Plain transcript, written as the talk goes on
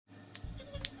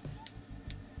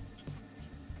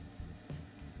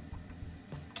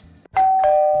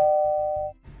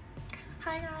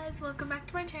welcome back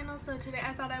to my channel. So today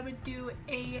I thought I would do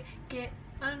a get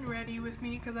unready with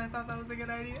me because I thought that was a good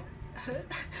idea.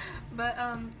 But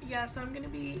yeah, so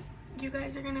you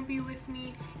guys are gonna be with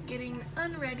me getting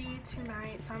unready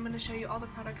tonight. So I'm gonna show you all the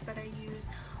products that I use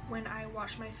when I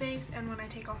wash my face and when I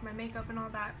take off my makeup and all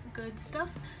that good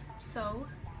stuff. So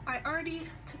I already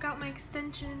took out my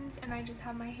extensions and I just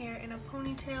have my hair in a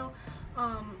ponytail,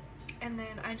 and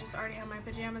then I just already have my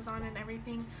pajamas on and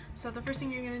everything. So the first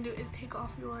thing you're gonna do is take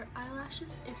off your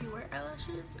eyelashes if you wear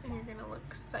eyelashes, and you're gonna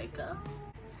look psycho.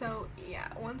 So yeah,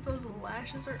 once those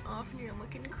lashes are off and you're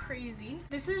looking crazy,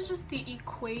 this is just the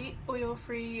Equate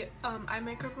oil-free eye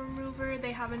makeup remover.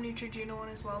 They have a Neutrogena one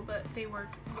as well, but they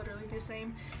work literally the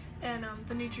same. And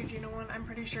the Neutrogena one, I'm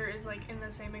pretty sure, is like in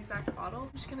the same exact bottle.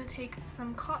 I'm just gonna take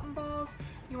some cotton balls.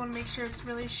 You want to make sure it's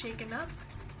really shaken up,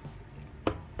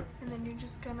 and then you're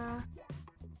just gonna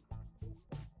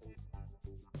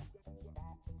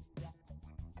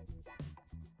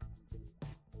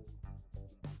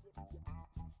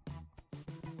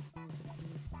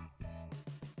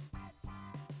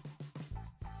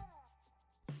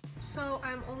So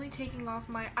I'm only taking off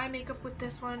my eye makeup with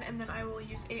this one, and then I will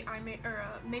use a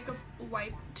makeup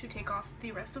wipe to take off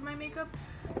the rest of my makeup.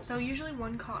 So usually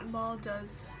one cotton ball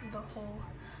does the whole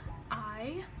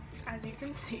eye, as you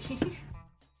can see.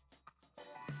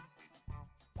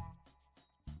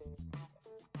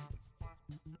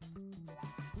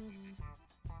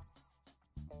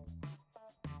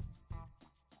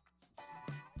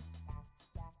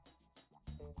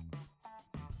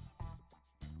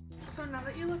 So now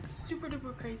that you look super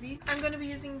duper crazy, I'm going to be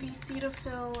using the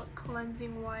Cetaphil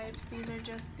cleansing wipes. These are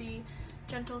just the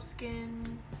gentle skin,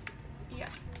 yeah,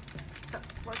 so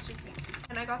let's just use these.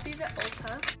 And I got these at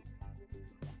Ulta.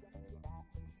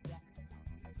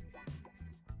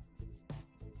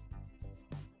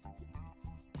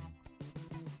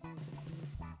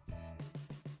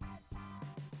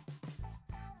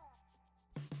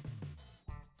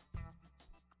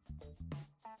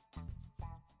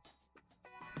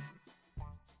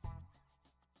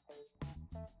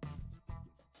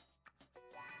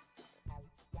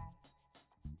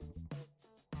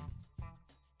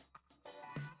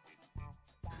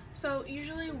 So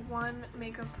usually one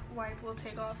makeup wipe will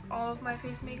take off all of my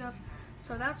face makeup,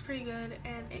 so that's pretty good,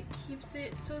 and it keeps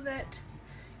it so that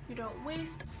you don't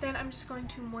waste. Then I'm just going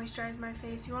to moisturize my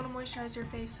face. You want to moisturize your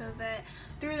face so that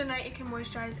through the night it can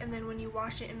moisturize, and then when you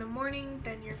wash it in the morning,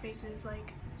 then your face is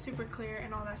like super clear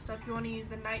and all that stuff. You want to use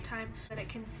the nighttime that it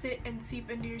can sit and seep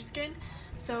into your skin.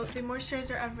 So the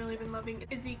moisturizer I've really been loving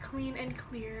is the Clean and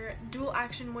Clear Dual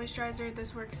Action Moisturizer.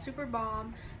 This works super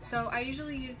bomb. So I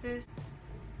usually use this.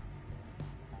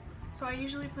 So I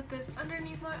usually put this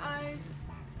underneath my eyes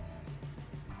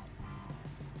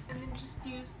and then just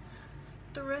use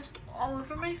the rest all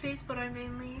over my face, but I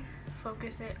mainly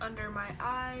focus it under my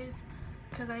eyes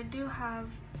because I do have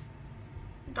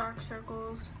dark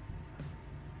circles.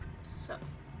 So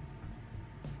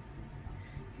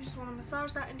you just want to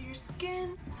massage that into your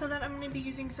skin. So then I'm going to be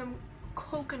using some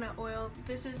coconut oil.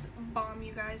 This is bomb,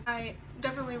 you guys. I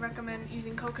definitely recommend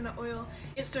using coconut oil.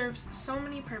 It serves so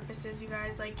many purposes, you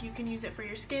guys. Like, you can use it for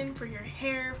your skin, for your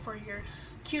hair, for your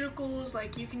cuticles.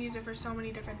 Like, you can use it for so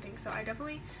many different things. So I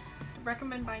definitely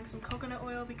recommend buying some coconut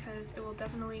oil because it will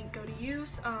definitely go to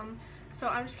use. So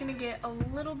I'm just gonna get a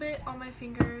little bit on my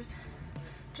fingers,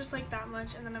 just like that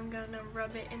much, and then I'm gonna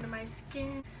rub it into my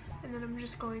skin, and then I'm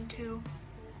just going to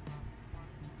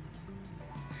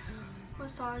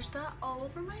massage that all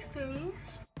over my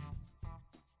face.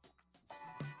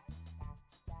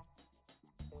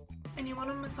 And you want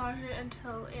to massage it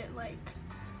until it like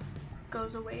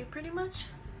goes away pretty much,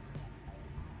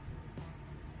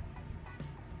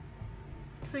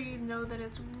 so you know that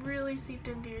it's really seeped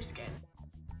into your skin.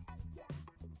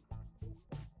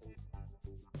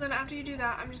 Then after you do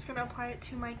that, I'm just going to apply it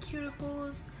to my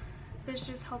cuticles. This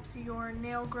just helps your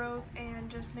nail growth and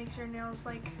just makes your nails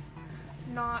like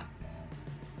not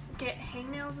get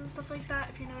hangnails and stuff like that,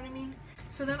 if you know what I mean.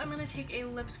 So then I'm going to take a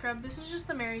lip scrub. This is just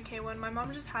the Mary Kay one. My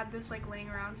mom just had this like laying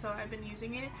around, so I've been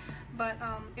using it, but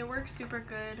it works super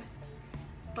good,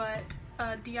 but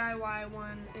a DIY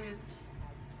one is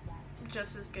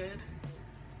just as good.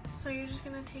 So you're just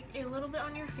going to take a little bit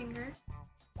on your finger.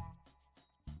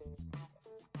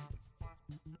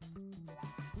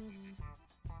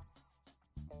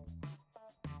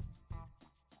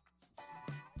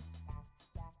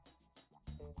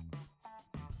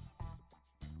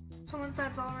 So once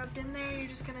that's all rubbed in there, you're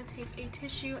just going to take a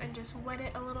tissue and just wet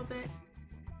it a little bit.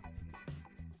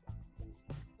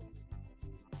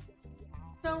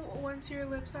 So So once your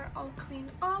lips are all cleaned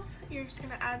off, you're just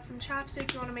going to add some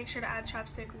chapstick. You want to make sure to add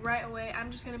chapstick right away. I'm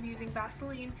just going to be using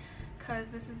Vaseline because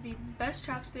this is the best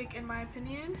chapstick in my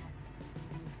opinion.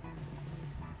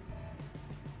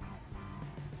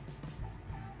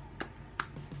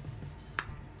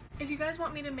 If you guys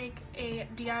want me to make a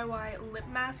DIY lip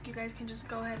mask, you guys can just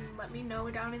go ahead and let me know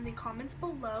down in the comments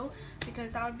below,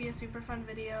 because that would be a super fun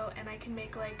video, and I can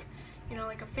make like, you know,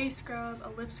 like a face scrub, a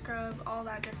lip scrub, all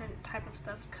that different type of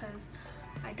stuff, because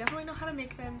I definitely know how to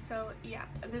make them. So yeah,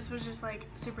 this was just like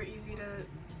super easy to,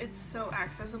 it's so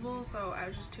accessible, so I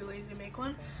was just too lazy to make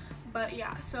one. But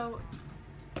yeah, so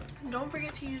don't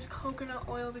forget to use coconut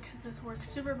oil because this works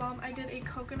super bomb. I did a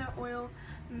coconut oil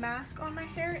mask on my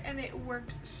hair and it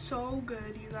worked so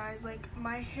good, you guys. Like,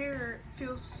 my hair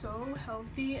feels so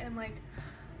healthy and like,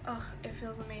 ugh, it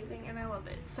feels amazing and I love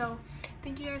it. So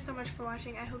thank you guys so much for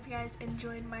watching. I hope you guys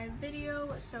enjoyed my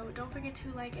video. So don't forget to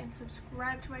like and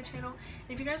subscribe to my channel. And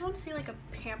if you guys want to see like a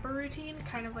pamper routine,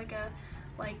 kind of like a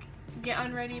get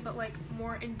unready but like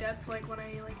more in depth, like when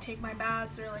I like take my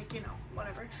baths or like, you know,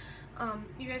 whatever,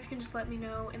 you guys can just let me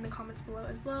know in the comments below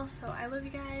as well. So I love you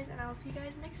guys and I'll see you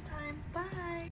guys next time. Bye.